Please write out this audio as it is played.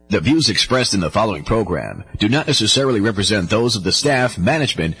The views expressed in the following program do not necessarily represent those of the staff,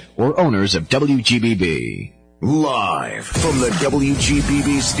 management, or owners of WGBB. Live from the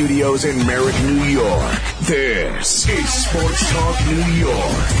WGBB studios in Merrick, New York, this is Sports Talk New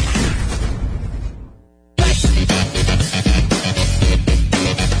York.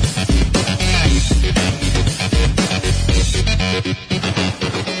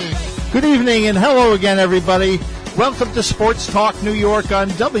 Good evening and hello again, everybody. Welcome to Sports Talk New York on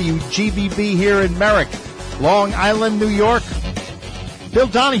WGBB here in Merrick, Long Island, New York. Bill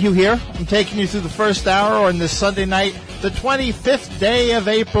Donahue here. I'm taking you through the first hour on this Sunday night, the 25th day of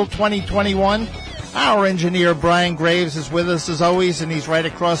April 2021. Our engineer, Brian Graves, is with us as always, and he's right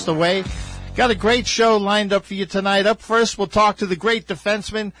across the way. Got a great show lined up for you tonight. Up first, we'll talk to the great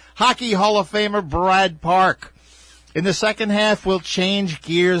defenseman, Hockey Hall of Famer Brad Park. In the second half, we'll change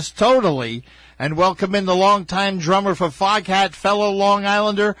gears totally and welcome in the longtime drummer for Foghat, fellow Long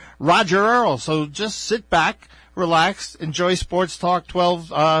Islander, Roger Earl. So just sit back, relax, enjoy Sports Talk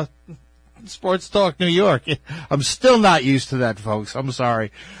Sports Talk New York. I'm still not used to that, folks. I'm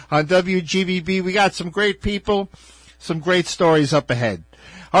sorry. On WGBB, we got some great people, some great stories up ahead.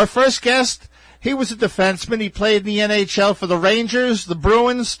 Our first guest, he was a defenseman. He played in the NHL for the Rangers, the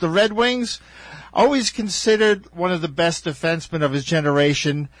Bruins, the Red Wings. Always considered one of the best defensemen of his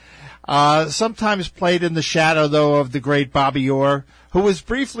generation. Sometimes played in the shadow, though, of the great Bobby Orr, who was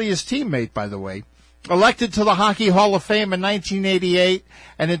briefly his teammate, by the way. Elected to the Hockey Hall of Fame in 1988,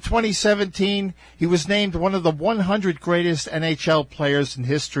 and in 2017, he was named one of the 100 greatest NHL players in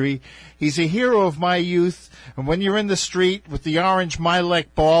history. He's a hero of my youth, and when you're in the street with the orange Milek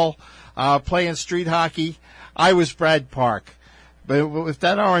ball playing street hockey, I was Brad Park. But if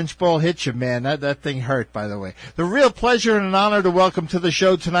that orange ball hit you, man, that thing hurt, by the way. The real pleasure and an honor to welcome to the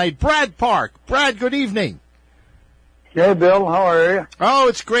show tonight, Brad Park. Brad, good evening. Hey, Bill, how are you? Oh,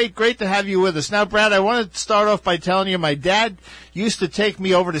 it's great to have you with us. Now, Brad, I want to start off by telling you my dad used to take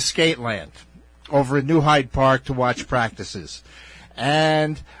me over to Skateland over at New Hyde Park to watch practices.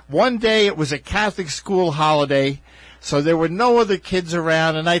 And one day it was a Catholic school holiday, so there were no other kids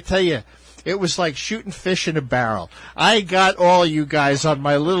around, and I tell you, it was like shooting fish in a barrel. I got all you guys on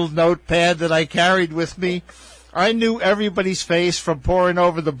my little notepad that I carried with me. I knew everybody's face from poring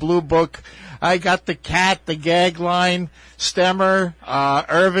over the blue book. I got the cat, the gag line, Stemmer,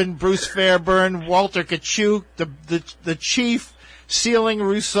 Irvin, Bruce Fairburn, Walter Kachuk, the chief, Sealing,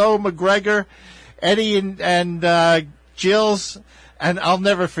 Rousseau, McGregor, Eddie and Gills, and I'll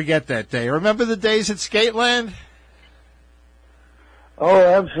never forget that day. Remember the days at Skateland? Oh,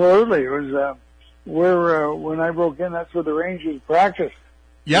 absolutely. It was when I broke in, that's where the Rangers practiced.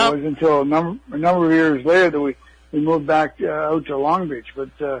 Yeah. It was until a number of years later that we moved back out to Long Beach. But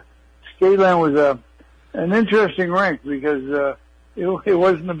Skateland was an interesting rink because it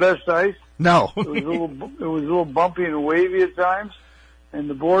wasn't the best ice. No. It was a little bumpy and wavy at times, and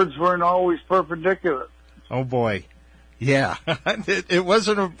the boards weren't always perpendicular. Oh boy. Yeah. It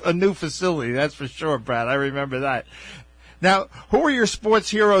wasn't a new facility, that's for sure, Brad. I remember that. Now, who were your sports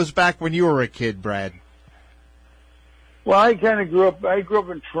heroes back when you were a kid, Brad? Well, I grew up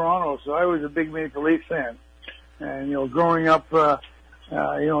in Toronto, so I was a big Maple Leaf fan. And, growing up, in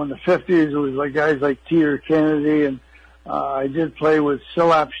the 50s, it was like guys like Teeter Kennedy, and I did play with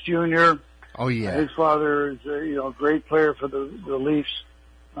Silaps Jr. Oh, yeah. His father is, a great player for the Leafs,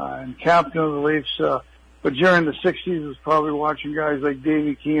 and captain of the Leafs. But during the 60s, it was probably watching guys like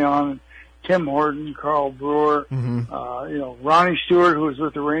Davey Keon and Tim Horton, Carl Brewer, Ronnie Stewart, who was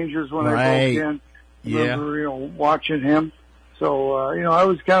with the Rangers when I broke in. Remember, watching him. So, I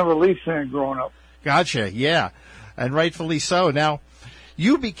was kind of a Leaf fan growing up. Gotcha, yeah, and rightfully so. Now,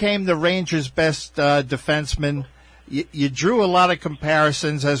 you became the Rangers' best defenseman. You drew a lot of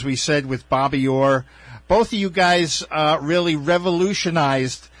comparisons, as we said, with Bobby Orr. Both of you guys really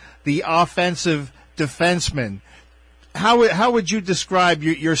revolutionized the offensive defenseman. How would you describe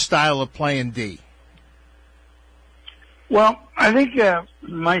your style of playing D? Well, I think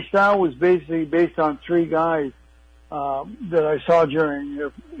my style was basically based on three guys that I saw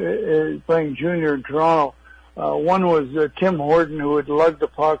during playing junior in Toronto. One was Tim Horton, who would lug the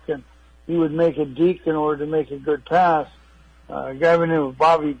puck, and he would make a deke in order to make a good pass. A guy by the name of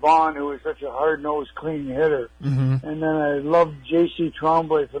Bobby Vaughn, who was such a hard-nosed, clean hitter. Mm-hmm. And then I loved J.C.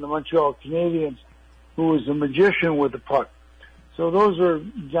 Tremblay for the Montreal Canadiens, who was a magician with the puck. So those were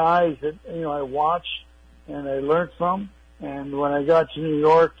guys that, I watched and I learned from. And when I got to New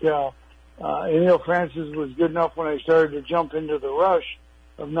York, Emile Francis was good enough when I started to jump into the rush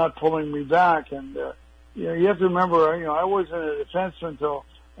of not pulling me back. And, you have to remember, I wasn't a defenseman until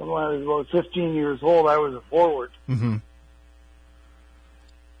when I was about 15 years old. I was a forward. Mm-hmm.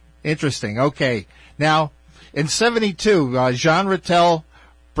 Interesting. Okay. Now, in 72, Jean Rattel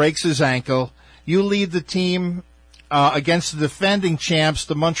breaks his ankle. You lead the team against the defending champs,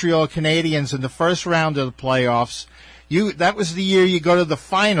 the Montreal Canadiens, in the first round of the playoffs. That was the year you go to the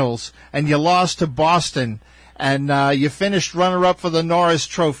finals, and you lost to Boston, and you finished runner-up for the Norris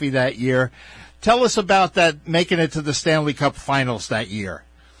Trophy that year. Tell us about that, making it to the Stanley Cup Finals that year.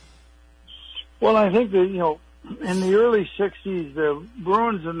 Well, I think that, in the early 60s, the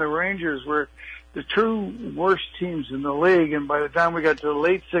Bruins and the Rangers were the two worst teams in the league, and by the time we got to the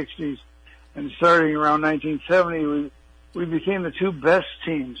late 60s and starting around 1970, we became the two best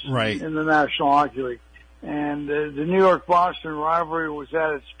teams in the National Hockey League. And the New York-Boston rivalry was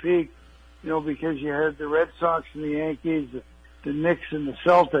at its peak, because you had the Red Sox and the Yankees, the Knicks and the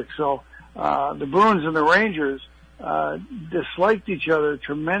Celtics. So the Bruins and the Rangers disliked each other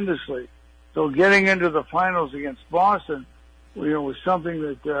tremendously. So getting into the finals against Boston, was something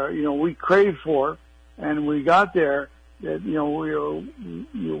that we craved for, and we got there. That we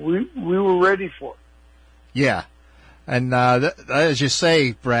were ready for. Yeah, and as you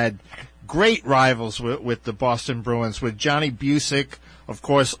say, Brad, great rivals with the Boston Bruins, with Johnny Busick, of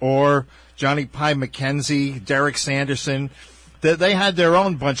course, or Johnny Pie McKenzie, Derek Sanderson. They had their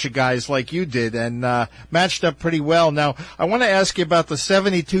own bunch of guys like you did, and matched up pretty well. Now, I want to ask you about the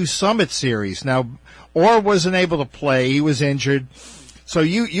 72 Summit Series. Now, Orr wasn't able to play. He was injured. So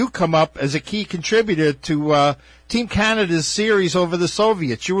you come up as a key contributor to Team Canada's series over the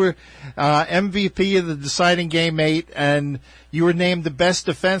Soviets. You were MVP of the deciding Game 8, and you were named the best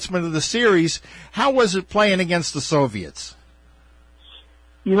defenseman of the series. How was it playing against the Soviets?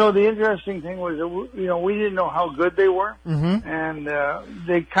 The interesting thing was that, we didn't know how good they were, and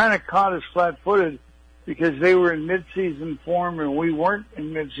they kind of caught us flat-footed because they were in mid-season form and we weren't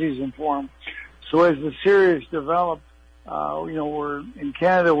in mid-season form. So as the series developed, we're in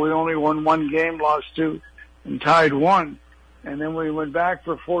Canada, we only won one game, lost two, and tied one. And then we went back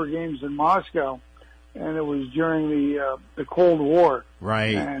for 4 games in Moscow, and it was during the Cold War.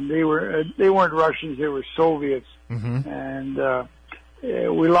 Right. And they weren't Russians, they were Soviets. And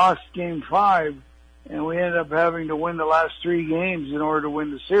we lost Game 5, and we ended up having to win the last 3 games in order to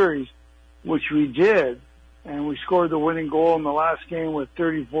win the series, which we did. And we scored the winning goal in the last game with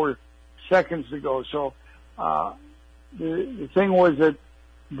 34 seconds to go. So the thing was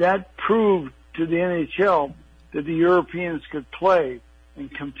that proved to the NHL that the Europeans could play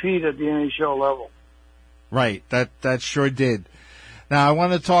and compete at the NHL level. Right. That sure did. Now, I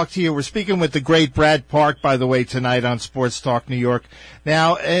want to talk to you. We're speaking with the great Brad Park, by the way, tonight on Sports Talk New York.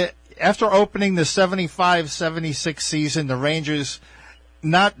 Now, after opening the 75-76 season, the Rangers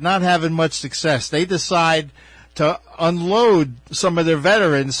not having much success, they decide to unload some of their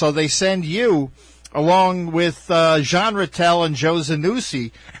veterans, so they send you, along with Jean Rattel and Joe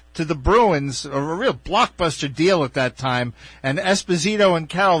Zanussi, to the Bruins, a real blockbuster deal at that time, and Esposito and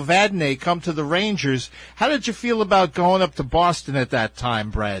Carol Vadnais come to the Rangers. How did you feel about going up to Boston at that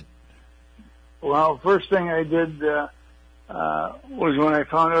time, Brad? Well, first thing I did was when I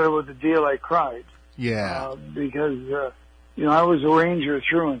found out about the deal, I cried. Yeah. Because, I was a Ranger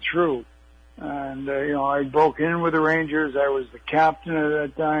through and through. And, I broke in with the Rangers. I was the captain at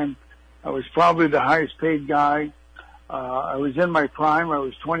that time. I was probably the highest paid guy. I was in my prime. I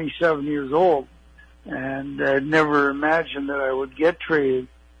was 27 years old, and I'd never imagined that I would get traded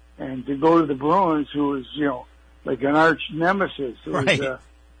and to go to the Bruins, who was, like an arch nemesis. It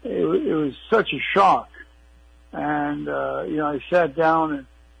was such a shock. And, I sat down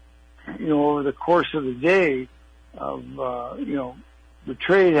and, over the course of the day of, the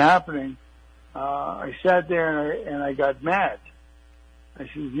trade happening, I sat there and I got mad. I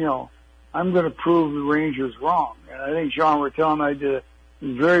said, I'm going to prove the Rangers wrong. And I think Jean Rattel and I did a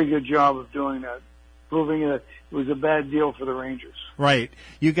very good job of doing that, proving that it was a bad deal for the Rangers. Right.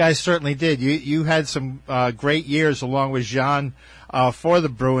 You guys certainly did. You had some great years along with Jean for the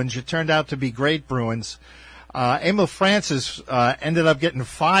Bruins. You turned out to be great Bruins. Emil Francis ended up getting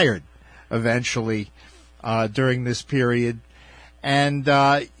fired eventually during this period. And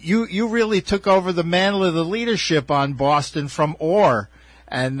you really took over the mantle of the leadership on Boston from Orr,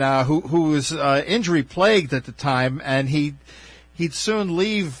 and who was injury plagued at the time, and he'd soon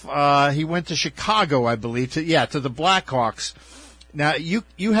leave. He went to Chicago, I believe, to the Blackhawks. Now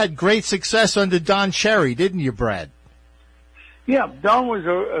you had great success under Don Cherry, didn't you, Brad? Yeah, Don was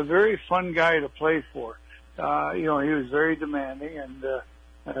a very fun guy to play for. He was very demanding, and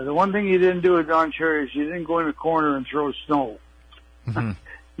the one thing you didn't do with Don Cherry is you didn't go in the corner and throw snow. Mm-hmm.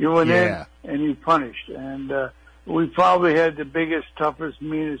 You went in and you punished, and we probably had the biggest, toughest,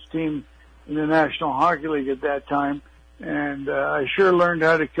 meanest team in the National Hockey League at that time, and I sure learned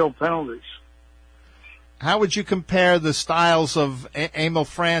how to kill penalties. How would you compare the styles of Emil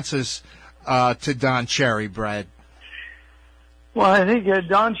Francis to Don Cherry, Brad? Well, I think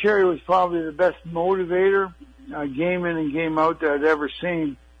Don Cherry was probably the best motivator, game in and game out, that I'd ever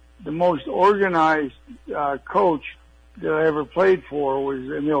seen. The most organized coach that I ever played for was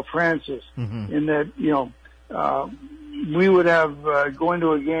Emil Francis. In that, we would have go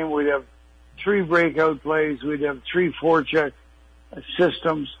into a game, we'd have 3 breakout plays, we'd have 3 forecheck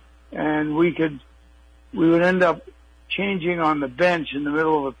systems, and we would end up changing on the bench in the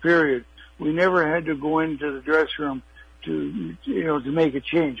middle of a period. We never had to go into the dressing room to make a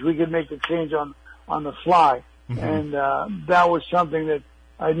change. We could make the change on the fly. And that was something that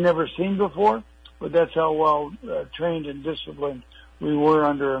I'd never seen before, but that's how well trained and disciplined we were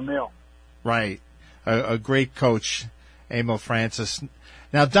under Emil. Right. A great coach, Emil Francis.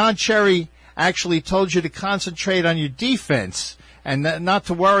 Now, Don Cherry actually told you to concentrate on your defense and not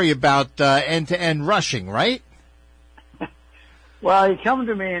to worry about end-to-end rushing, right? Well, he come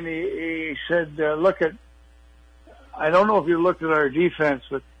to me and he said, I don't know if you looked at our defense,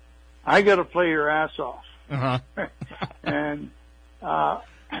 but I got to play your ass off. And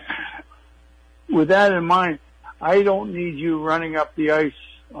with that in mind, I don't need you running up the ice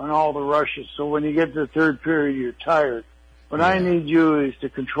on all the rushes. So when you get to the third period, you're tired. What I need you is to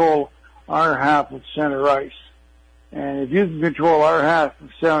control our half of center ice. And if you can control our half of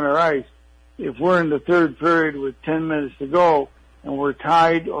center ice, if we're in the third period with 10 minutes to go and we're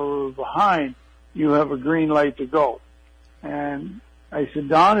tied or we're behind, you have a green light to go. And I said,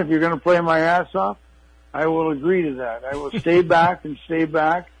 Don, if you're going to play my ass off, I will agree to that. I will stay back and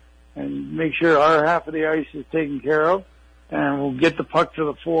make sure our half of the ice is taken care of, and we'll get the puck to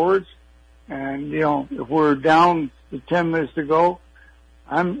the forwards. And, if we're down to 10 minutes to go,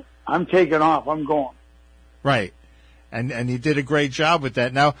 I'm taking off. I'm going. Right. And you did a great job with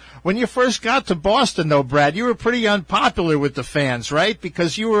that. Now, when you first got to Boston, though, Brad, you were pretty unpopular with the fans, right?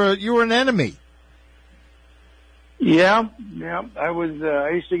 Because you were an enemy. Yeah. I was. I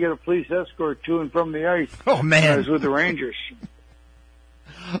used to get a police escort to and from the ice. Oh man, I was with the Rangers.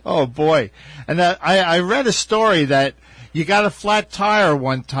 Oh boy! And I read a story that you got a flat tire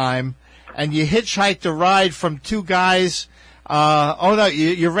one time, and you hitchhiked a ride from 2 guys.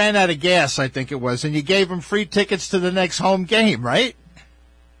 You ran out of gas, I think it was, and you gave them free tickets to the next home game, right?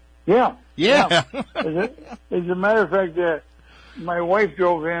 Yeah. Yeah. As a matter of fact, my wife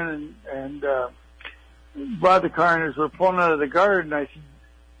drove in and brought the car, and as we're pulling out of the garden, I said,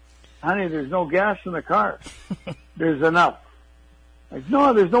 honey, there's no gas in the car. There's enough. Like,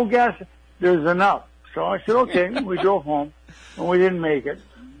 no, there's no gas. There's enough. So I said, okay. We drove home, and we didn't make it.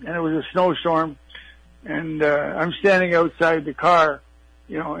 And it was a snowstorm. And I'm standing outside the car,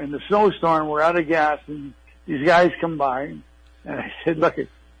 in the snowstorm. We're out of gas, and these guys come by. And I said, look, I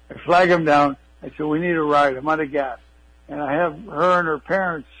flag them down. I said, we need a ride. I'm out of gas. And I have her and her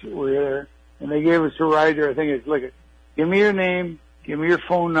parents were there, and they gave us a ride there. I think it's, look, give me your name, give me your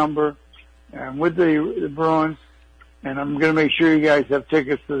phone number. I'm with the Bruins, and I'm going to make sure you guys have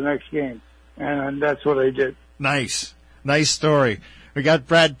tickets to the next game. And that's what I did. Nice story. We got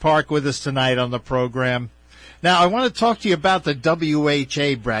Brad Park with us tonight on the program. Now, I want to talk to you about the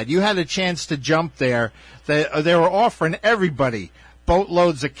WHA, Brad. You had a chance to jump there. They were offering everybody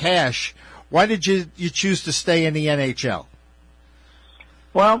boatloads of cash. Why did you choose to stay in the NHL?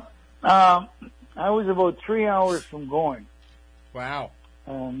 Well, I was about 3 hours from going. Wow.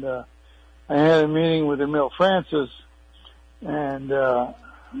 And I had a meeting with Emil Francis, and I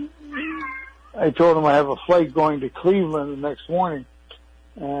told him I have a flight going to Cleveland the next morning.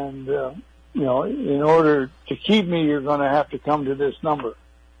 And, in order to keep me, you're going to have to come to this number.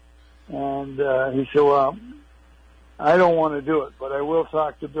 And he said, well, I don't want to do it, but I will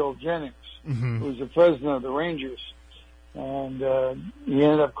talk to Bill Jennings, who's the president of the Rangers. And he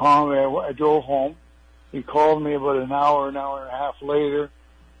ended up calling me. I drove home. He called me about an hour and a half later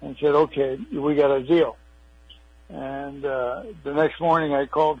and said, okay, we got a deal. And the next morning I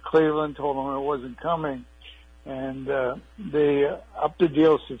called Cleveland, told them it wasn't coming. And they upped the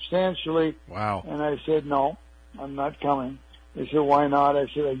deal substantially. Wow. And I said, no, I'm not coming. They said, why not? I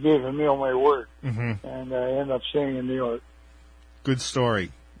said, I gave Emil my word. And I ended up staying in New York. Good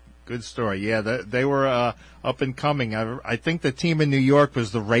story. Yeah, they were up and coming. I think the team in New York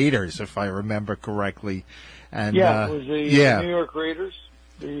was the Raiders, if I remember correctly. And it was the New York Raiders.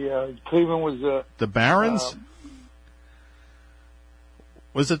 The Cleveland was the Barons.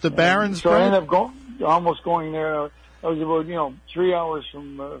 Was it the Barons? So I ended up almost going there. I was about 3 hours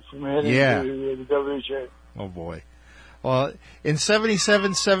from heading to the WHA. Oh boy. Well, in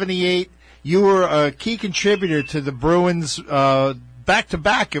 77, 78, you were a key contributor to the Bruins'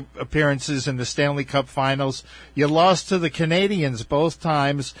 back-to-back appearances in the Stanley Cup Finals. You lost to the Canadiens both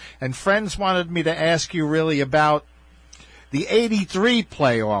times, and friends wanted me to ask you really about the '83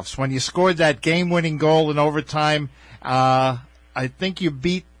 playoffs when you scored that game-winning goal in overtime. I think you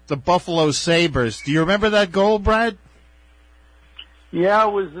beat the Buffalo Sabres. Do you remember that goal, Brad? Yeah,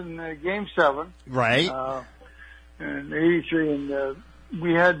 it was in Game 7. Right. In '83, and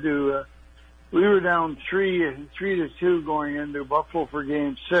we had to. We were down 3-2 going into Buffalo for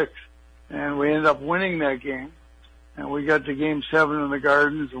Game 6, and we ended up winning that game. And we got to Game 7 in the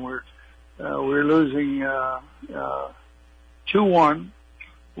Gardens, and we were losing 2-1.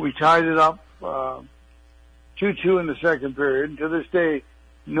 We tied it up 2-2 in the second period. And to this day,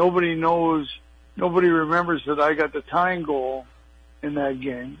 nobody remembers that I got the tying goal in that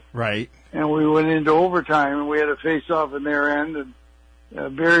game. Right. And we went into overtime, and we had a face-off in their end, and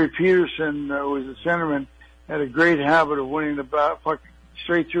Barry Peterson, who was a centerman, had a great habit of winning the puck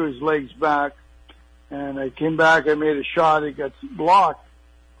straight through his legs back. And I came back, I made a shot, it got blocked,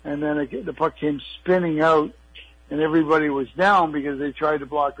 and then the puck came spinning out, and everybody was down because they tried to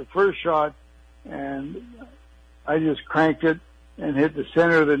block the first shot, and I just cranked it and hit the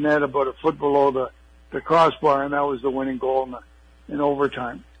center of the net about a foot below the crossbar, and that was the winning goal in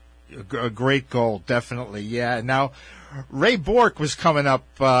overtime. A great goal, definitely, yeah. Now, Ray Bourque was coming up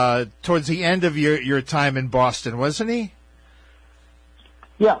towards the end of your time in Boston, wasn't he?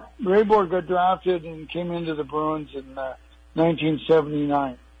 Yeah, Ray Bourque got drafted and came into the Bruins in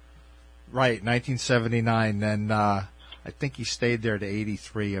 1979. Right, 1979, and I think he stayed there to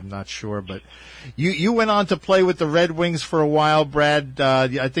 '83. I'm not sure, but you went on to play with the Red Wings for a while, Brad.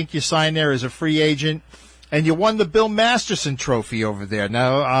 I think you signed there as a free agent, and you won the Bill Masterson Trophy over there.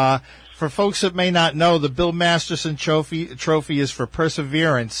 Now, for folks that may not know, the Bill Masterson Trophy is for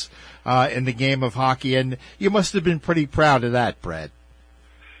perseverance in the game of hockey, and you must have been pretty proud of that, Brad.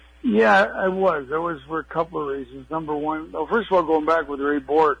 Yeah, I was. I was for a couple of reasons. Number one, well, first of all, going back with Ray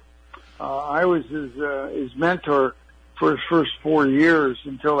Bourque, I was his mentor for his first 4 years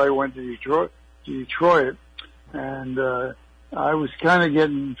until I went to Detroit, and I was kind of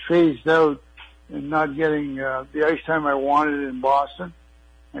getting phased out and not getting the ice time I wanted in Boston.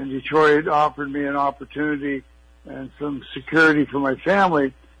 And Detroit offered me an opportunity and some security for my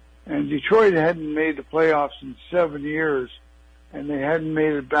family. And Detroit hadn't made the playoffs in 7 years, and they hadn't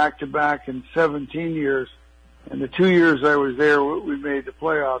made it back-to-back in 17 years. And the 2 years I was there, we made the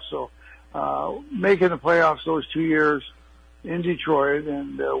playoffs. So making the playoffs those 2 years in Detroit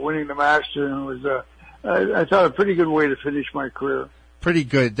and winning the Masterton was, I thought, a pretty good way to finish my career. Pretty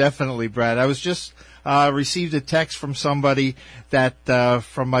good, definitely, Brad. I was just received a text from somebody that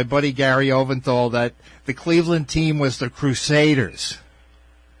from my buddy Gary Oventhal that the Cleveland team was the Crusaders.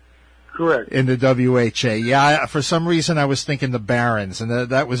 Correct. In the WHA. Yeah, for some reason I was thinking the Barons, and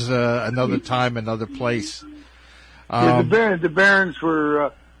that was another time, another place. Yeah, the Barons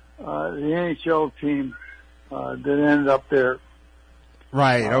were the NHL team that ended up there.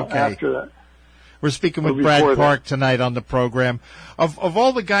 Right, okay. After that. We're speaking with Brad Park tonight on the program. Of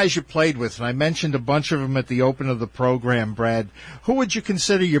all the guys you played with, and I mentioned a bunch of them at the open of the program, Brad, who would you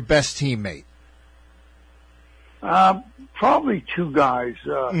consider your best teammate? Probably two guys.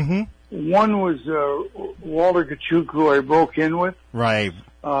 One was Walter Tkachuk, who I broke in with. Right.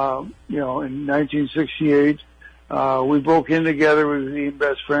 In 1968. We broke in together. We became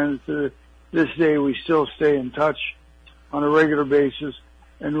best friends. To this day, we still stay in touch on a regular basis.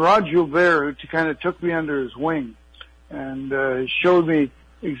 And Rod Gilbert, who kind of took me under his wing and showed me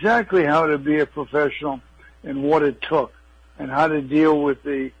exactly how to be a professional and what it took and how to deal with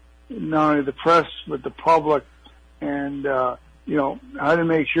not only the press, but the public and, how to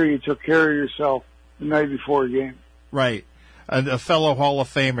make sure you took care of yourself the night before a game. Right. A fellow Hall of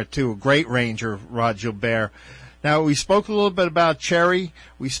Famer, too, a great Ranger, Rod Gilbert. Now, we spoke a little bit about Cherry.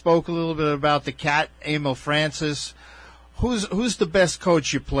 We spoke a little bit about the Cat, Emil Francis. Who's the best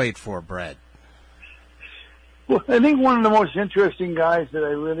coach you played for, Brad? Well, I think one of the most interesting guys that I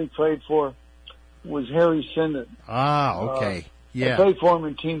really played for was Harry Sinden. Ah, okay. Yeah. I played for him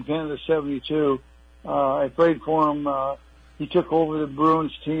in Team Canada 72. I played for him. He took over the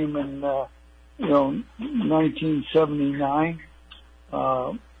Bruins team in, 1979.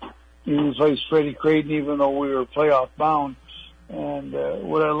 He replaced Freddie Creighton, even though we were playoff bound. And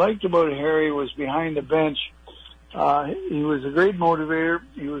what I liked about Harry was behind the bench, he was a great motivator.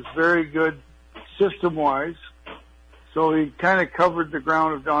 He was very good system-wise. So he kind of covered the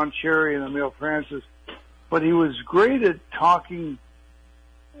ground of Don Cherry and Emil Francis. But he was great at talking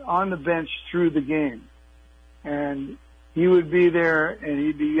on the bench through the game. And he would be there and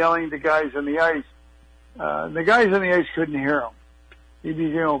he'd be yelling to guys on the ice. The guys on the ice couldn't hear him. He'd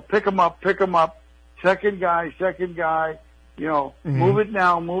be, pick him up, second guy, move it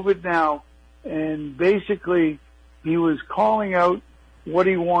now. And basically, he was calling out what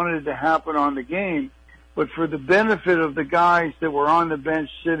he wanted to happen on the game, but for the benefit of the guys that were on the bench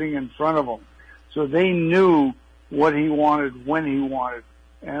sitting in front of him. So they knew what he wanted, when he wanted.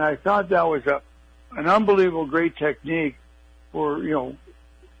 And I thought that was an unbelievable great technique for,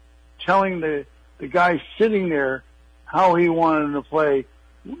 telling the guys sitting there how he wanted them to play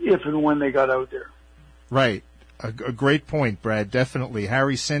if and when they got out there. Right. A great point, Brad. Definitely.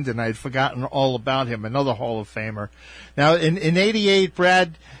 Harry Sinden, I had forgotten all about him, another Hall of Famer. Now, in 88,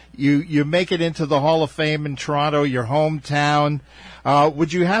 Brad, you make it into the Hall of Fame in Toronto, your hometown.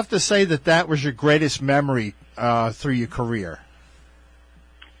 Would you have to say that was your greatest memory through your career?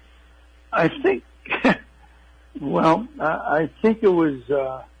 I think, I think it was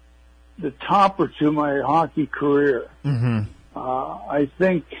the topper to my hockey career. Mm-hmm. I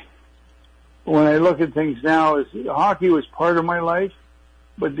think when I look at things now, hockey was part of my life,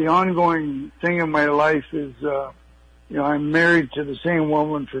 but the ongoing thing in my life is, I'm married to the same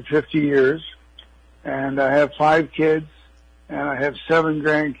woman for 50 years, and I have 5 kids, and I have 7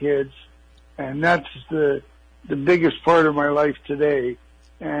 grandkids, and that's the biggest part of my life today,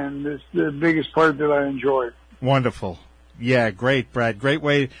 and it's the biggest part that I enjoy. Wonderful. Yeah, great, Brad. Great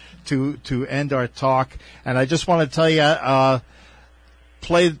way to end our talk. And I just want to tell you,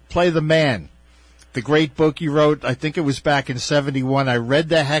 Play the Man, the great book you wrote. I think it was back in 71. I read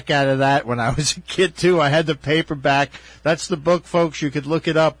the heck out of that when I was a kid, too. I had the paperback. That's the book, folks. You could look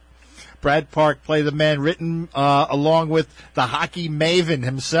it up. Brad Park, Play the Man, written along with the hockey maven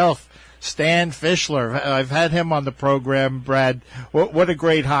himself, Stan Fischler. I've had him on the program, Brad. What a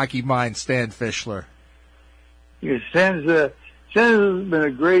great hockey mind, Stan Fischler. Yeah, Stan's been a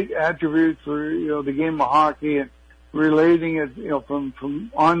great attribute for, the game of hockey and relating it, from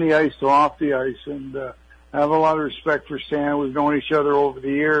on the ice to off the ice. And I have a lot of respect for Stan. We've known each other over the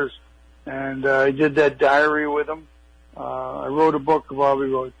years. And I did that diary with him. I wrote a book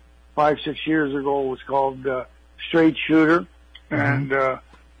probably 5-6 years ago. It was called Straight Shooter. Mm-hmm. And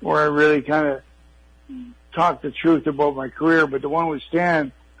where I really kind of talked the truth about my career. But the one with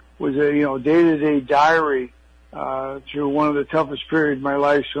Stan was a, day-to-day diary through one of the toughest periods of my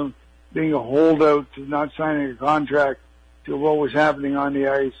life, from being a holdout to not signing a contract to what was happening on the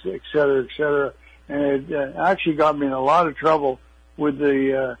ice, et cetera, et cetera. And it actually got me in a lot of trouble with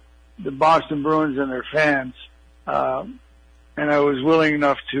the Boston Bruins and their fans. And I was willing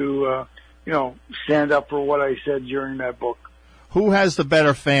enough to, stand up for what I said during that book. Who has the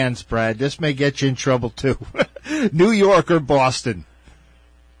better fans, Brad? This may get you in trouble, too. New York or Boston?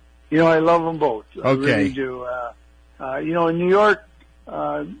 I love them both. Okay. I really do. In New York,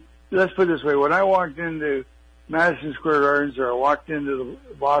 let's put it this way. When I walked into Madison Square Gardens or I walked into the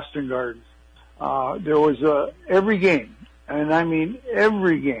Boston Gardens, there was every game, and I mean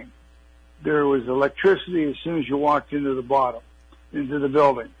every game, there was electricity as soon as you walked into the building.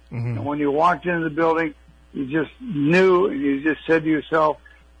 Mm-hmm. And when you walked into the building, you just knew, and you just said to yourself,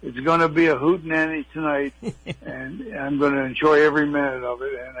 it's going to be a hootenanny tonight, and I'm going to enjoy every minute of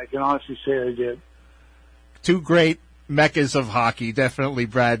it, and I can honestly say I did. Two great meccas of hockey, definitely,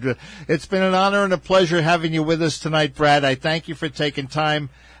 Brad. It's been an honor and a pleasure having you with us tonight, Brad. I thank you for taking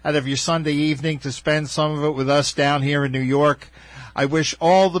time out of your Sunday evening to spend some of it with us down here in New York. I wish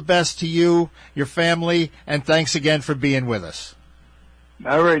all the best to you, your family, and thanks again for being with us.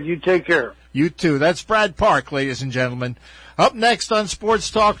 All right, you take care. You too. That's Brad Park, ladies and gentlemen. Up next on Sports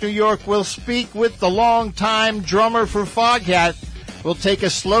Talk New York, we'll speak with the longtime drummer for Foghat. We'll take a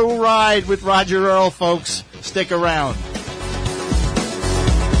slow ride with Roger Earl, folks. Stick around.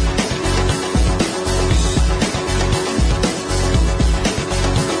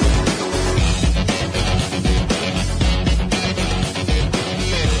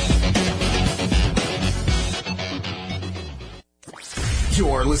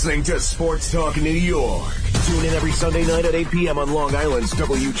 You're listening to Sports Talk New York. Tune in every Sunday night at 8 p.m. on Long Island's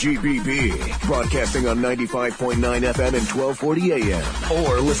WGBB. Broadcasting on 95.9 FM and 1240 AM.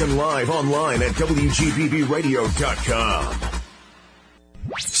 Or listen live online at WGBBradio.com.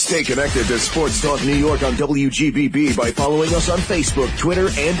 Stay connected to Sports Talk New York on WGBB by following us on Facebook, Twitter,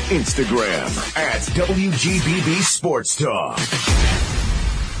 and Instagram at WGBB Sports Talk.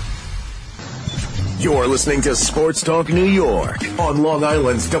 You're listening to Sports Talk New York on Long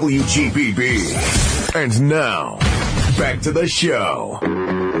Island's WGBB. And now, back to the show.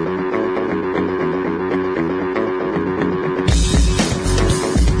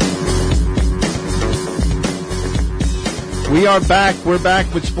 We are back. We're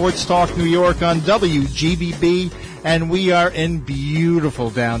back with Sports Talk New York on WGBB, and we are in beautiful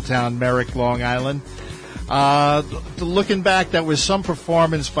downtown Merrick, Long Island. Looking back, that was some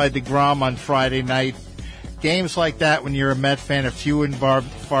performance by DeGrom on Friday night. Games like that, when you're a Met fan, are few and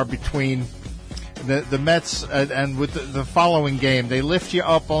far between. The Mets, and with the following game, they lift you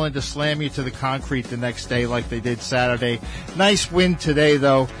up only to slam you to the concrete the next day like they did Saturday. Nice win today,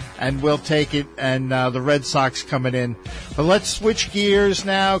 though, and we'll take it, and the Red Sox coming in. But let's switch gears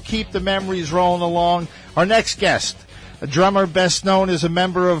now, keep the memories rolling along. Our next guest, a drummer best known as a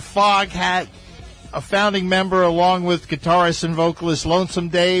member of Foghat, a founding member along with guitarist and vocalist Lonesome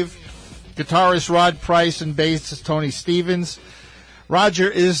Dave, guitarist Rod Price, and bassist Tony Stevens.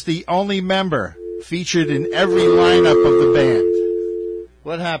 Roger is the only member featured in every lineup of the band.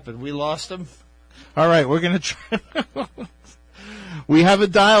 What happened? We lost him? All right, we're going to try. We have a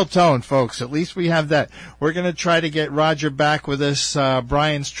dial tone, folks. At least we have that. We're going to try to get Roger back with us.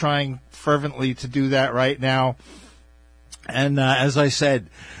 Brian's trying fervently to do that right now. And as I said,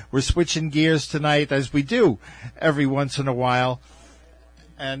 we're switching gears tonight, as we do every once in a while.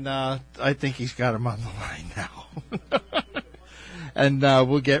 And I think he's got him on the line now. And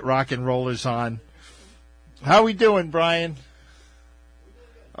we'll get rock and rollers on. How we doing, Brian?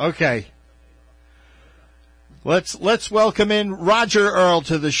 Okay. Let's welcome in Roger Earl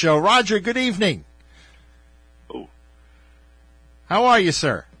to the show. Roger, good evening. Oh. How are you,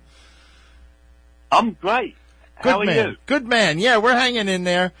 sir? I'm great. Good How are man. you? Good man. Yeah, we're hanging in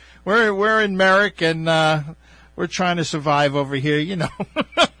there. We're in Merrick, and we're trying to survive over here, you know.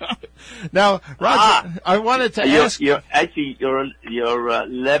 Now, Roger, I wanted to ask. Your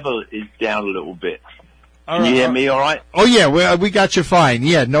level is down a little bit. Can you hear me all right? Oh, yeah, we got you fine.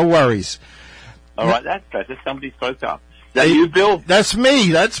 Yeah, no worries. All right, that's better. Somebody spoke up. Is that you, Bill? That's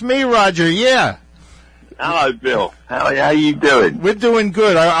me, Roger, yeah. Hello, Bill. How you doing? We're doing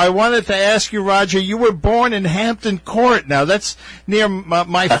good. I wanted to ask you, Roger, you were born in Hampton Court. Now, that's near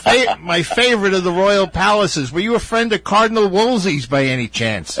my favorite of the royal palaces. Were you a friend of Cardinal Wolsey's by any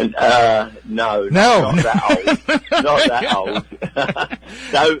chance? No. Not that old. Not that old.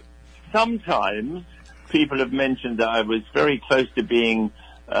 So, sometimes people have mentioned that I was very close to being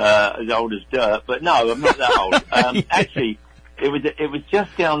as old as dirt, but no, I'm not that old. Actually, it was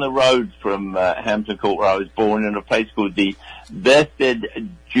just down the road from Hampton Court, where I was born, in a place called the Bethesda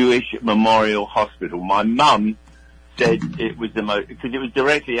Jewish Memorial Hospital. My mum said it was the most, because it was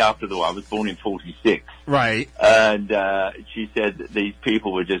directly after the war. I was born in 46. Right. And she said that these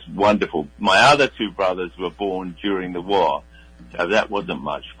people were just wonderful. My other two brothers were born during the war, so that wasn't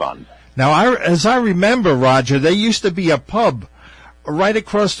much fun. Now, as I remember, Roger, there used to be a pub right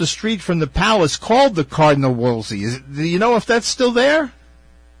across the street from the palace called the Cardinal Wolsey. Do you know if that's still there?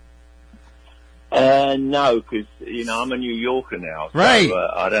 No, because I'm a New Yorker now, so right.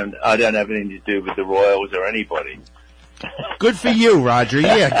 I don't have anything to do with the Royals or anybody. Good for you, Roger.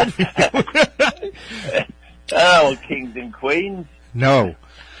 Yeah, good for you. Oh, kings and queens. No.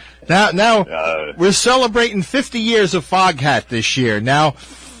 Now we're celebrating 50 years of Foghat this year. Now,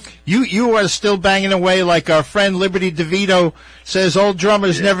 you are still banging away like our friend Liberty DeVito says. Old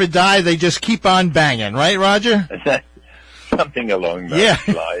drummers never die; they just keep on banging, right, Roger? Something along those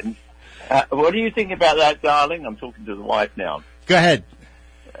lines. What do you think about that, darling? I'm talking to the wife now. Go ahead.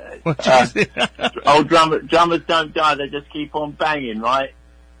 Old drummers don't die; they just keep on banging, right?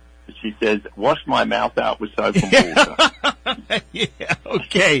 She says, "Wash my mouth out with soap and water." Yeah.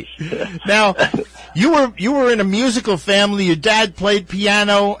 Okay. Now, you were in a musical family. Your dad played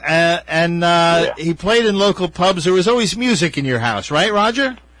piano, and he played in local pubs. There was always music in your house, right,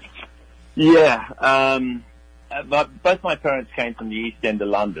 Roger? Yeah. Both my parents came from the East End of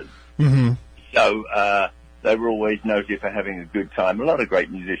London, so they were always noted for having a good time. A lot of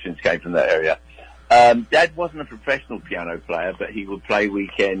great musicians came from that area. Dad wasn't a professional piano player, but he would play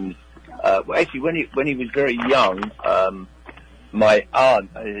weekends. Well, actually, when he was very young, my aunt,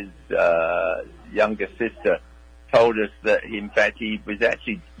 his younger sister, told us that he was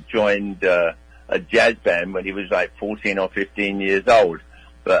actually joined a jazz band when he was like 14 or 15 years old.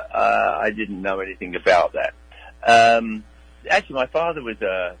 But I didn't know anything about that. Actually, my father was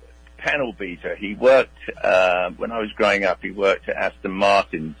a panel beater. He worked, when I was growing up, he worked at Aston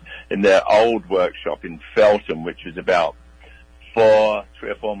Martin's in their old workshop in Feltham, which was about 3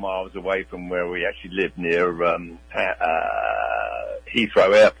 or 4 miles away from where we actually lived, near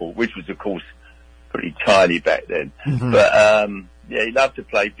Heathrow Airport, which was, of course, pretty tiny back then. But he loved to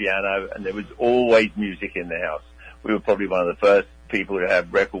play piano, and there was always music in the house. We were probably one of the first people to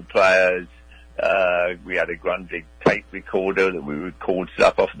have record players. We had a Grundig tape recorder that we would record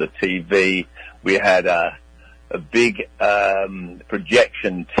stuff off the TV. We had a a big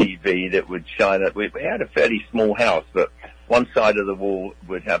projection TV that would shine up. We had a fairly small house, but one side of the wall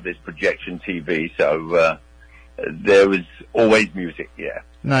would have this projection TV, so there was always music, yeah.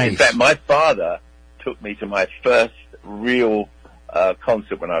 Nice. In fact, my father took me to my first real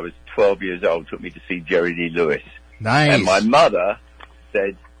concert when I was 12 years old, took me to see Jerry Lee Lewis. Nice. And my mother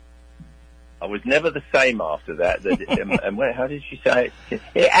said, I was never the same after that. How did she say it?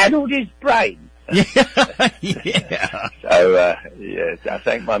 It addled his brain. Yeah. So, yes, I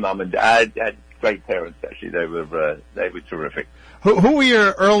thank my mum and dad. I had great parents, actually. They were terrific. Who were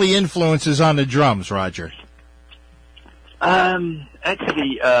your early influences on the drums, Roger?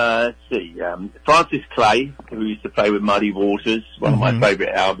 Actually, let's see. Francis Clay, who used to play with Muddy Waters. One of my favorite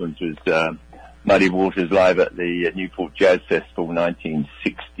albums was Muddy Waters live at the Newport Jazz Festival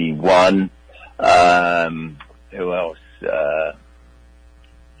 1961. Who else?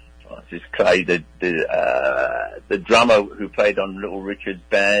 Francis Clay, the drummer who played on Little Richard's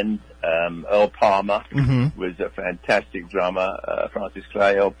band, Earl Palmer, was a fantastic drummer. Francis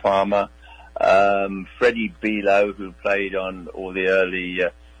Clay, Earl Palmer. Freddie Below, who played on all the early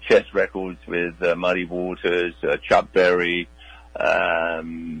chess records with Muddy Waters, Chuck Berry.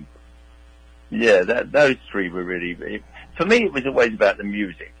 Those three were really. For me, it was always about the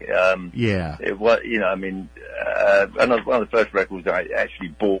music. It was, one of the first records I actually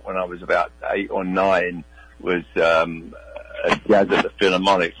bought when I was about 8 or 9 was a Jazz at the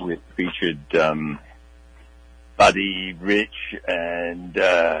Philharmonic, which featured Buddy Rich and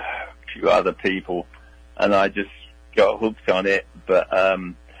a few other people, and I just got hooked on it. But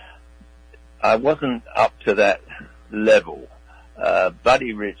I wasn't up to that level.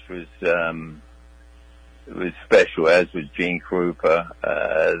 Buddy Rich was special, as was Gene Krupa.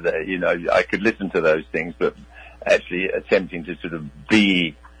 I could listen to those things, but actually attempting to sort of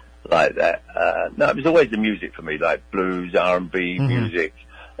be like that. No, it was always the music for me, like blues, R&B music,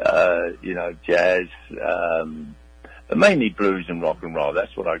 jazz, but mainly blues and rock and roll.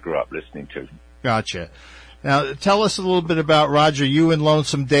 That's what I grew up listening to. Gotcha. Now, tell us a little bit about Roger. You and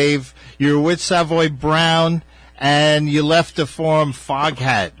Lonesome Dave, you were with Savoy Brown, and you left to form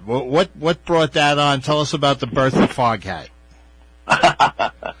Foghat. What brought that on? Tell us about the birth of Foghat.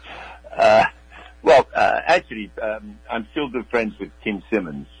 Actually, I'm still good friends with Tim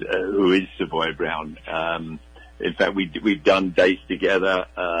Simmons, who is Savoy Brown. In fact, we've done dates together.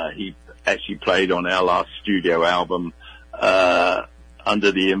 He actually played on our last studio album,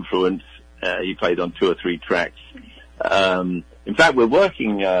 Under the Influence. He played on 2 or 3 tracks. In fact, we're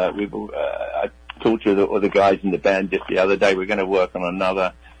working, I talked to the guys in the band just the other day. We're going to work on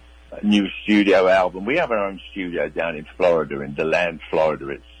another new studio album. We have our own studio down in Florida, in DeLand, Florida.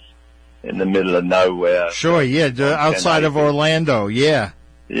 It's in the middle of nowhere. Sure, yeah, outside of Orlando, yeah.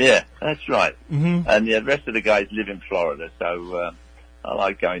 Yeah, that's right. And the rest of the guys live in Florida, so I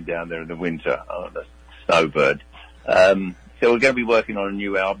like going down there in the winter. I'm a snowbird. So we're going to be working on a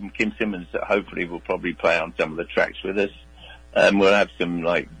new album. Kim Simmons hopefully will probably play on some of the tracks with us. And we'll have some,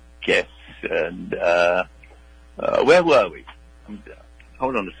 guests. And where were we?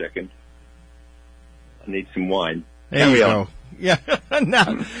 Hold on a second. I need some wine. There you go. Yeah.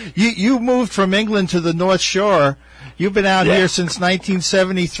 Now, you moved from England to the North Shore. You've been out here since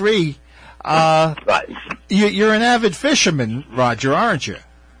 1973. Right. You're an avid fisherman, Roger, aren't you?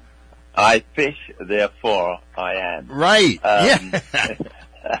 I fish, therefore I am. Right.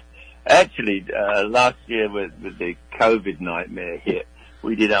 Actually, last year with the COVID nightmare hit,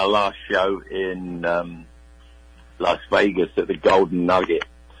 we did our last show in Las Vegas at the Golden Nugget.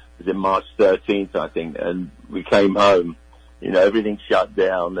 It was in March 13th, I think, and we came home. Everything shut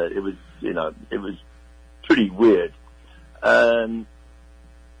down. It was pretty weird. And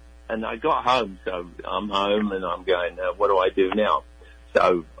I got home, so I'm home, and I'm going, what do I do now?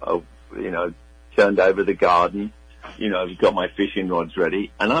 So I, turned over the garden, got my fishing rods ready,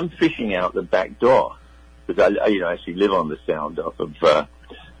 and I'm fishing out the back door. Because I actually live on the sound off of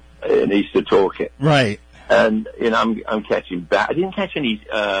in Easter Talkett. Right. And I'm catching I didn't catch any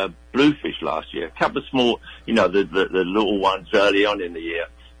bluefish last year. A couple of small, the little ones early on in the year,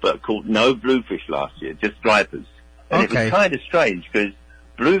 but caught no bluefish last year, just stripers. And it was kind of strange because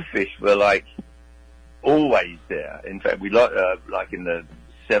bluefish were always there. In fact, we in the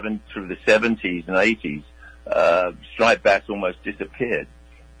through the 70s and 80s, striped bass almost disappeared.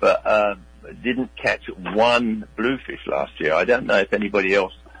 But didn't catch one bluefish last year. I don't know if anybody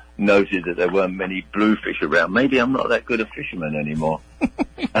else noted that there weren't many bluefish around. Maybe I'm not that good a fisherman anymore.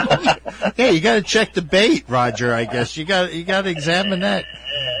 Yeah, you got to check the bait, Roger. I guess you got to examine that.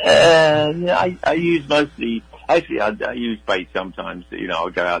 I use mostly. Actually, I use bait sometimes. I'll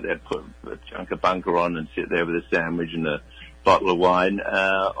go out there, put a chunk of bunker on and sit there with a sandwich and a bottle of wine,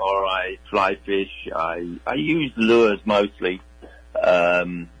 or I fly fish. I use lures mostly.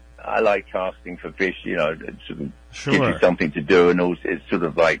 I like casting for fish, it sort of gives you something to do, and also it's sort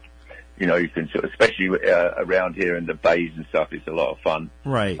of like, you can sort of, especially around here in the bays and stuff, it's a lot of fun.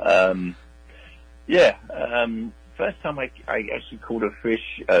 Right. First time I actually caught a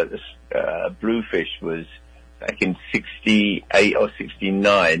fish, bluefish, was back in 68 or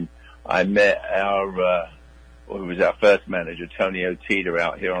 69. I met who was our first manager, Tony Otida,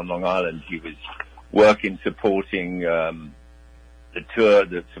 out here on Long Island. He was supporting the tour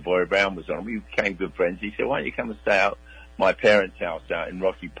that Savoy Brown was on. We became good friends. He said, why don't you come and stay out my parents' house out in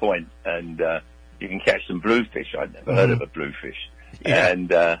Rocky Point, and you can catch some bluefish. I'd never heard of a bluefish. Yeah. And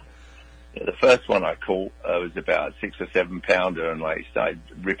the first one I caught was about a 6 or 7 pounder, and started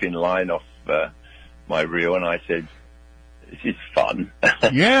ripping line off my reel, and I said, this is fun.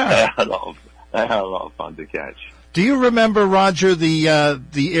 Yeah. I had a lot of fun to catch. Do you remember, Roger, the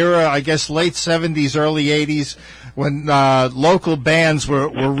era, I guess, late 70s, early 80s, when local bands were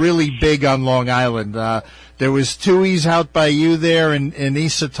really big on Long Island? There was Tui's out by you there in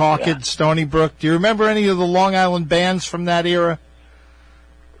East Setauket, Stony Brook. Do you remember any of the Long Island bands from that era?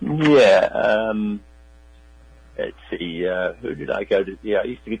 Yeah. Let's see, who did I go to? Yeah,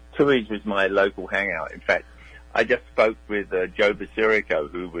 Tui's was my local hangout. In fact, I just spoke with Joe Basirico,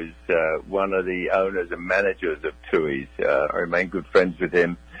 who was one of the owners and managers of Tui's. I remain good friends with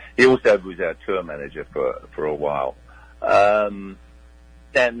him. He also was our tour manager for a while.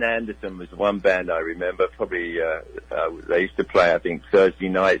 Stanton Anderson was one band I remember. Probably they used to play, I think, Thursday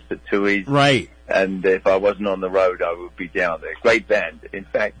nights at Tui's. Right. And if I wasn't on the road, I would be down there. Great band. In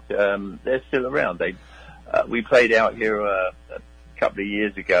fact, they're still around. We played out here a couple of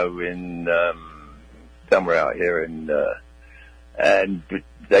years ago in somewhere out here, and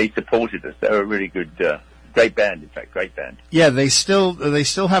they supported us. They were a really good, great band. In fact, great band. Yeah, they still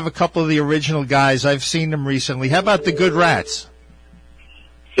have a couple of the original guys. I've seen them recently. How about the Good Rats?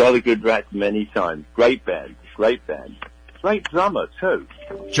 Saw the Good Rats many times. Great band. Great band. Great drummer too.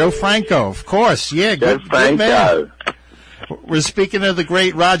 Joe Franco, of course. Yeah, good man. We're speaking of the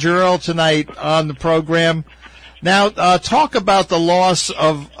great Roger Earl tonight on the program. Now, talk about the loss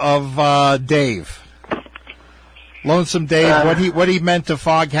of Dave. Lonesome Dave, what he meant to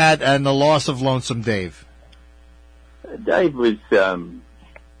Foghat, and the loss of Lonesome Dave. Dave was a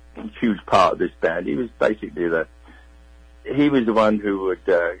huge part of this band. He was basically he was the one who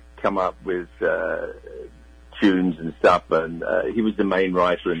would come up with tunes and stuff, and he was the main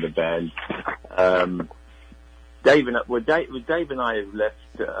writer in the band. Dave and I who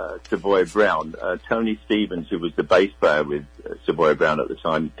left Savoy Brown. Tony Stevens, who was the bass player with Savoy Brown at the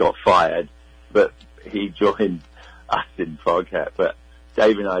time, got fired, but he joined us in Foghat. But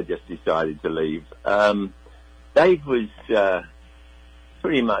Dave and I just decided to leave. Dave was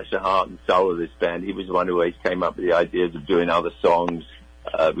pretty much the heart and soul of this band. He was the one who always came up with the ideas of doing other songs.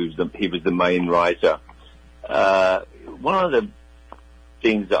 He was the main writer. One of the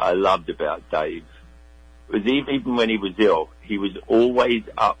things that I loved about Dave was even when he was ill, he was always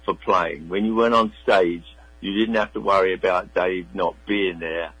up for playing. When you went on stage, you didn't have to worry about Dave not being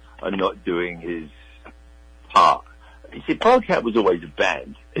there and not doing his part. You see, Foghat was always a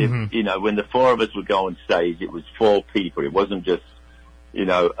band. Mm-hmm. When the four of us would go on stage, it was 4 people. It wasn't just,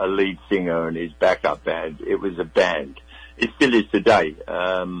 a lead singer and his backup band. It was a band. It still is today.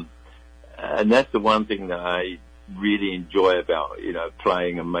 And that's the one thing that I really enjoy about,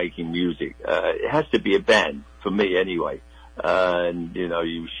 playing and making music. It has to be a band, for me anyway. And,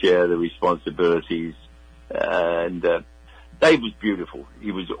 you share the responsibilities. And Dave was beautiful.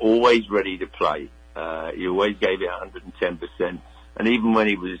 He was always ready to play. He always gave it 110%. And even when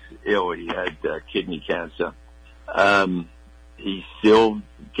he was ill, he had kidney cancer. He still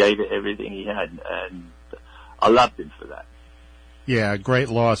gave it everything he had. And I loved him for that. Yeah, great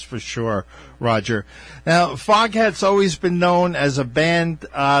loss for sure, Roger. Now, Foghat's always been known as a band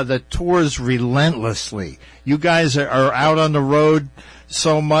that tours relentlessly. You guys are out on the road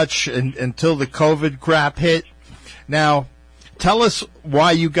so much until the COVID crap hit. Now, tell us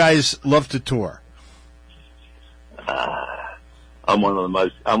why you guys love to tour. I'm one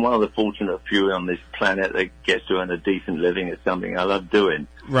of the fortunate few on this planet that gets to earn a decent living. It's something I love doing.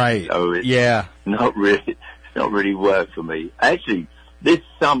 Right. So it's not really work for me. Actually, this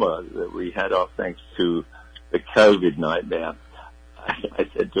summer that we had off thanks to the COVID nightmare, I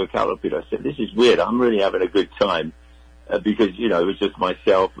said to a couple of people, I said, this is weird. I'm really having a good time because, it was just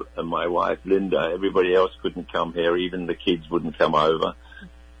myself and my wife, Linda. Everybody else couldn't come here. Even the kids wouldn't come over.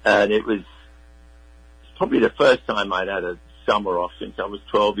 And it was probably the first time I'd had a summer off since I was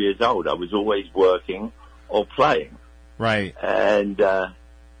 12 years old. I was always working or playing. Right. And I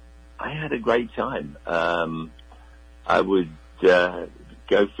had a great time. I would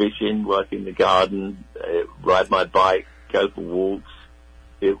go fishing, work in the garden, ride my bike, go for walks.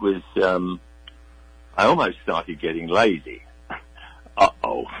 It was, I almost started getting lazy.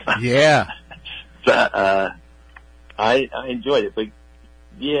 Uh-oh. Yeah. But I enjoyed it. But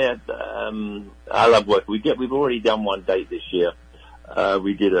yeah, I love work. We've already done one date this year.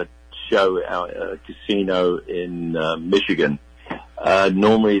 We did a show out at a casino in Michigan.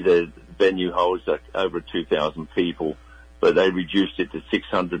 Normally the venue holds over 2,000 people, but they reduced it to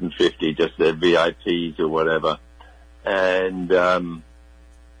 650, just their VIPs or whatever. And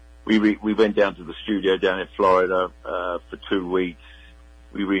we went down to the studio down in Florida for 2 weeks.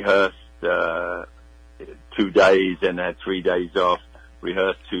 We rehearsed 2 days and had 3 days off.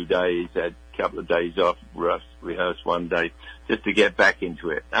 Rehearsed 2 days, had a couple of days off, rehearsed 1 day, just to get back into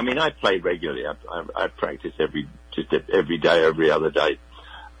it. I mean, I play regularly. I practice every day, every other day.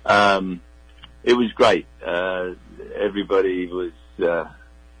 It was great. Everybody was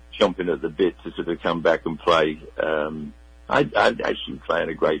chomping at the bit to sort of come back and play. I actually play in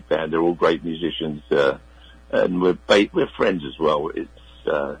a great band. They're all great musicians, and we're friends as well. It's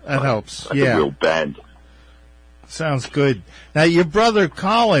that helps. Like yeah, a real band. Sounds good. Now, your brother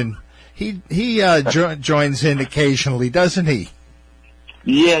Colin, he joins in occasionally, doesn't he?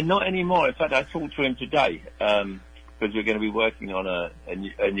 Yeah, not anymore. In fact, I talked to him today because we're going to be working on a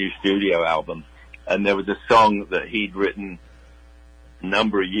new studio album, and there was a song that he'd written a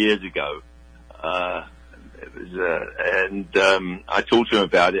number of years ago. It was, and I talked to him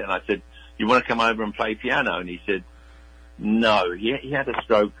about it, and I said, "You want to come over and play piano?" And he said, "No." He had a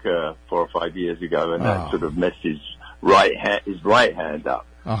stroke 4 or 5 years ago, and that sort of messed his right hand up.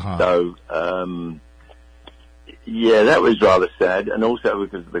 Uh-huh. So, yeah, that was rather sad. And also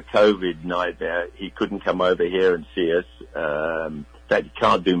because of the COVID nightmare, he couldn't come over here and see us. In fact, he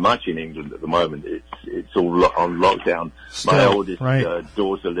can't do much in England at the moment. It's all on lockdown. Still, my oldest right.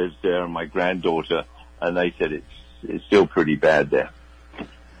 daughter lives there, and my granddaughter, and they said it's still pretty bad there.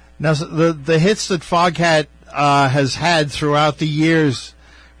 Now, the hits that Foghat has had throughout the years,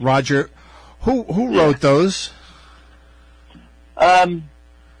 Roger, who wrote those?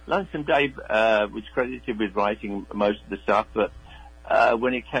 Lonesome Dave was credited with writing most of the stuff, but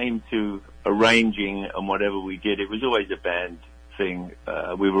when it came to arranging and whatever we did, it was always a band thing.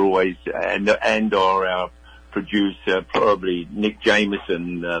 We were always, or our producer, probably Nick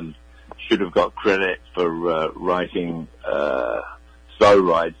Jameson, should have got credit for writing Slow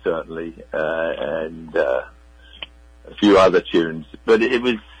Ride, certainly, and a few other tunes. But it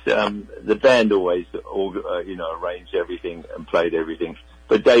was the band always, arranged everything and played everything.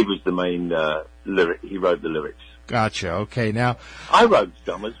 But Dave was the main lyric. He wrote the lyrics. Gotcha. Okay. Now, I wrote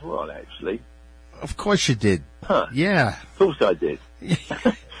some as well, actually. Of course you did. Huh? Yeah. Of course I did.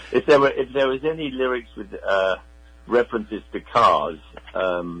 If there was any lyrics with references to cars,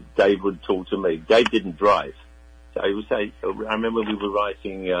 Dave would talk to me. Dave didn't drive, so he would say. I remember we were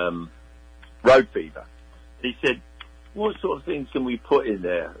writing Road Fever. He said, "What sort of things can we put in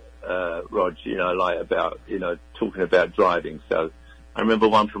there, Rog? Like about talking about driving." So I remember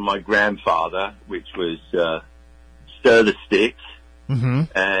one from my grandfather, which was "Stir the Sticks,"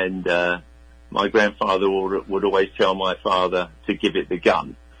 and my grandfather would always tell my father to give it the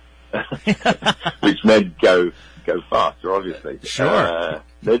gun, which meant go faster, obviously. Sure.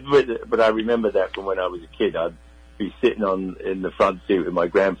 But I remember that from when I was a kid. I'd be sitting in the front seat with my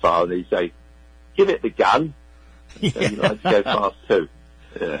grandfather, and he'd say, "Give it the gun." And I'd go fast too.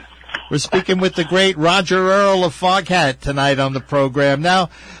 Yeah. We're speaking with the great Roger Earl of Foghat tonight on the program. Now,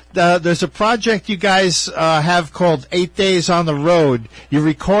 there's a project you guys have called 8 Days on the Road. You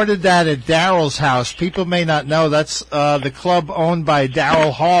recorded that at Daryl's house. People may not know that's the club owned by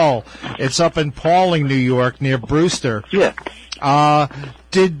Daryl Hall. It's up in Pauling, New York, near Brewster. Yeah.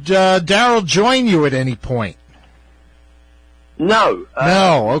 Did Daryl join you at any point? No.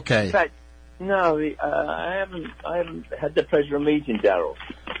 No. Okay. In fact, no, I haven't had the pleasure of meeting Daryl.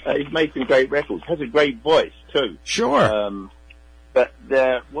 He's made some great records. Has a great voice too. Sure. But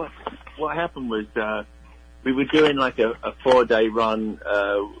what happened was we were doing like a 4-day run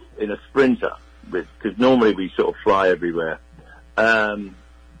in a Sprinter, because normally we sort of fly everywhere. And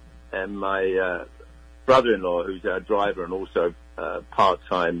my brother-in-law, who's our driver and also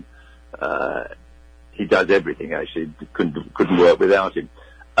part-time, he does everything actually. Couldn't work without him.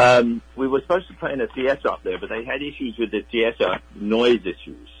 We were supposed to play in a theatre up there, but they had issues with the theatre, noise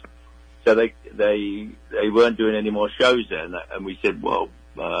issues. So they weren't doing any more shows there. And we said, well,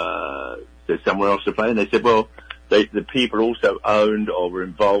 there's somewhere else to play. And they said, well, the people also owned or were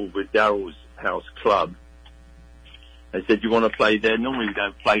involved with Daryl's House Club. They said, do you want to play there? Normally we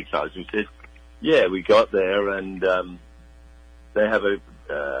don't play clubs. We said, yeah, we got there, and they have a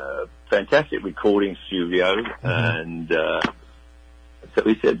fantastic recording studio. And so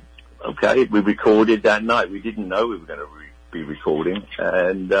we said, okay, we recorded that night. We didn't know we were going to be recording,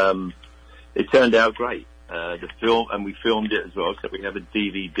 and it turned out great. The film, and we filmed it as well, so we have a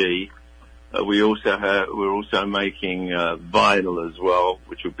DVD. We're also making vinyl as well,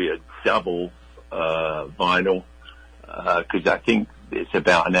 which would be a double vinyl, because I think it's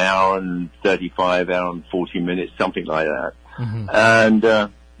about an hour and 35, hour and 40 minutes, something like that. Mm-hmm. And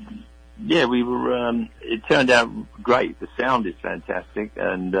yeah, we were. It turned out great. The sound is fantastic,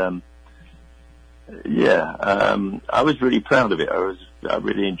 and I was really proud of it. I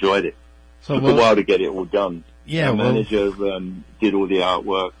really enjoyed it. So it took a while to get it all done. Yeah, the manager did all the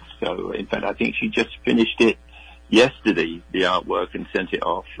artwork. So, in fact, I think she just finished it yesterday, the artwork, and sent it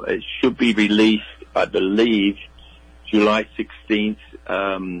off. It should be released, I believe, July 16th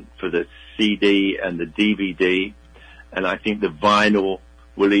for the CD and the DVD. And I think the vinyl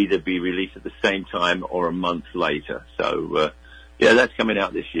will either be released at the same time or a month later. So, yeah, that's coming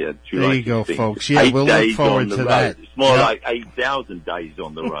out this year. July there you 16th. Go, folks. Yeah, we'll look forward to that. It's more like 8,000 days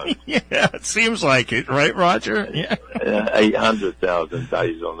on the road. Yeah, it seems like it, right, Roger? Yeah. 800,000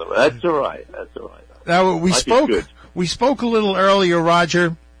 days on the road. That's all right. Now, we spoke a little earlier,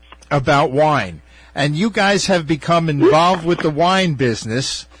 Roger, about wine. And you guys have become involved with the wine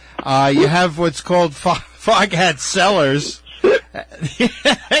business. You have what's called Foghat Cellars. We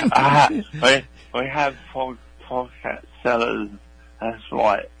have Foghat Cellars. That's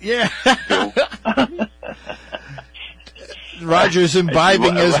right. Yeah. Roger's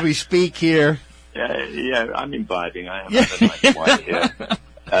imbibing as we speak here. Yeah, I'm imbibing. I have a nice wine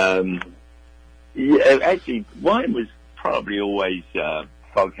here. Actually, wine was probably always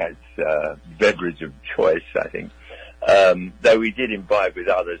Foghat's beverage of choice, I think. Though we did imbibe with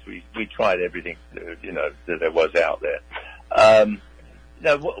others, we tried everything, that there was out there.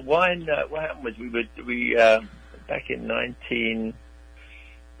 Wine. What happened was we back in 90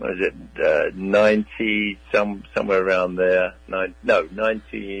 somewhere around there.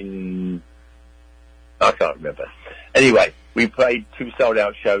 19. I can't remember. Anyway, we played 2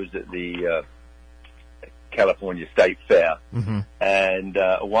 sold-out shows at the California State Fair, mm-hmm. and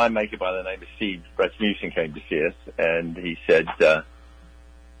a winemaker by the name of Steve Rasmussen came to see us, and he said,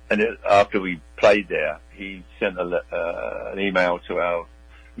 after we played there, he sent an email to our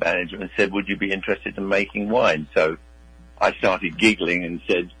manager and said, would you be interested in making wine? So I started giggling and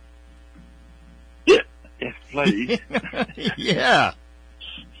said, yes, please. Yeah.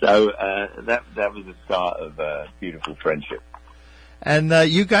 So that was the start of a beautiful friendship. And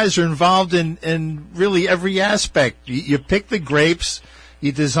you guys are involved in really every aspect. You pick the grapes,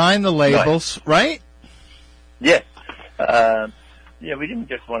 you design the labels, right? Yes. Yeah, we didn't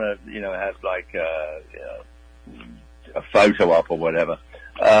just want to, have like a photo op or whatever.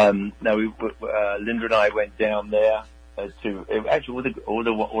 No, Linda and I went down there to actually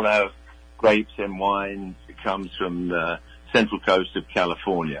all our grapes and wine comes from the central coast of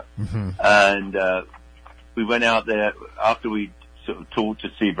California, mm-hmm. and we went out there after we sort of talked to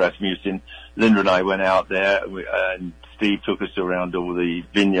Steve Rasmussen. Linda and I went out there, and Steve took us around all the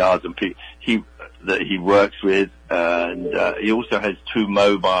vineyards and that he works with, and he also has 2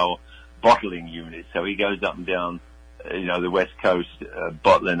 mobile bottling units, so he goes up and down, the West Coast,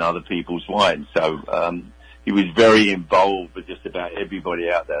 bottling other people's wine. So he was very involved with just about everybody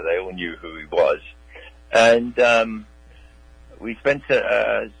out there. They all knew who he was, and we spent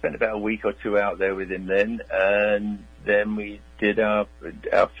about a week or 2 out there with him then, and then we did our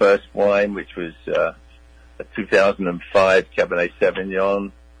first wine, which was a 2005 Cabernet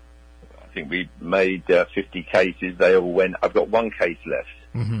Sauvignon. I think we made 50 cases. They all went. I've got 1 case left,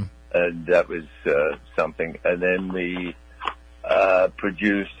 mm-hmm. and that was something. And then we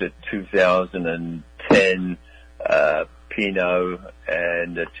produced a 2010 Pinot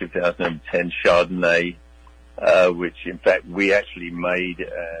and a 2010 Chardonnay, which in fact we actually made,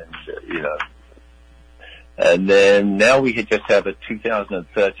 and and then now we just have a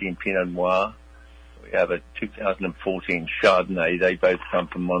 2013 Pinot Noir. We have a 2014 Chardonnay. They both come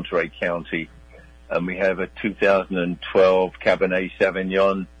from Monterey County. And we have a 2012 Cabernet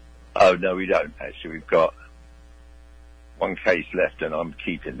Sauvignon. Oh, no, we don't, actually. We've got 1 case left, and I'm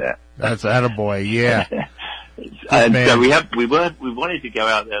keeping that. That's attaboy, yeah. And so we wanted to go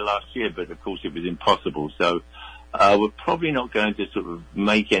out there last year, but of course it was impossible. So we're probably not going to sort of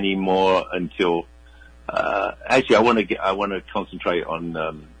make any more until Actually, I want to concentrate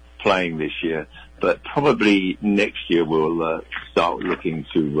on playing this year, but probably next year we'll start looking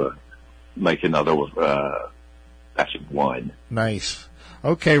to make another batch of wine. Nice.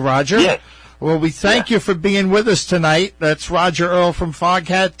 Okay, Roger. Yes. Well, we thank you for being with us tonight. That's Roger Earl from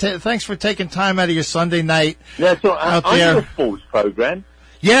Foghat. Thanks for taking time out of your Sunday night. Yeah, so out I there. do a sports program.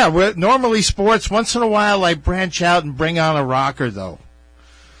 Yeah, we're normally sports. Once in a while, I branch out and bring on a rocker, though.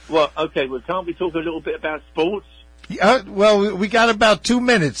 Well, okay. Well, can't we talk a little bit about sports? Well, we got about 2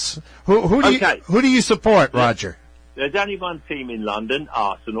 minutes. Who do you support, Roger? There's only one team in London,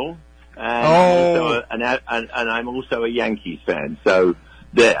 Arsenal, and I'm also a Yankees fan. So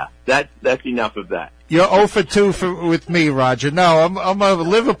that's enough of that. You're 0 for 2 with me, Roger. No, I'm a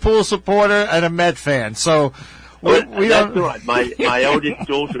Liverpool supporter and a Met fan. So we that's don't. all right. My oldest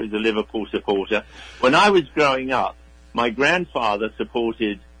daughter is a Liverpool supporter. When I was growing up, my grandfather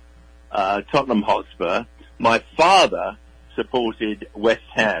supported Tottenham Hotspur. My father supported West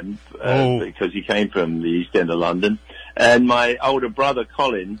Ham because he came from the East End of London, and my older brother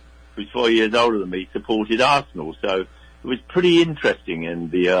Colin, who's 4 years older than me, supported Arsenal. So it was pretty interesting in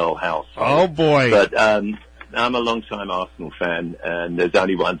the Earl house. Oh boy! But I'm a long-time Arsenal fan, and there's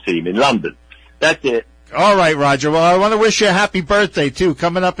only one team in London. That's it. All right, Roger. Well, I want to wish you a happy birthday too,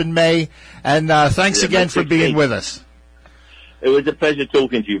 coming up in May, and thanks again for being with us. It was a pleasure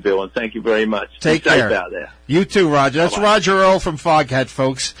talking to you, Bill, and thank you very much. Take care. Be safe out there. You too, Roger. That's Bye-bye. Roger Earl from Foghat,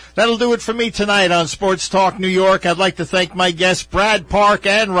 folks. That'll do it for me tonight on Sports Talk New York. I'd like to thank my guests, Brad Park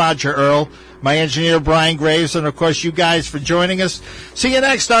and Roger Earl, my engineer, Brian Graves, and, of course, you guys for joining us. See you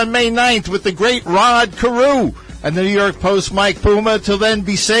next on May 9th with the great Rod Carew and the New York Post Mike Puma. Till then,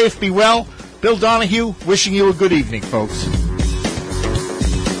 be safe, be well. Bill Donahue, wishing you a good evening, folks.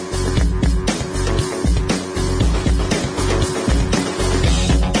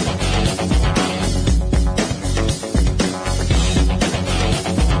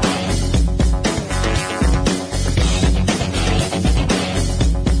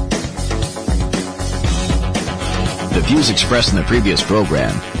 The views expressed in the previous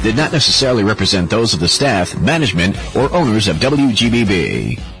program did not necessarily represent those of the staff, management, or owners of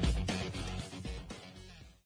WGBB.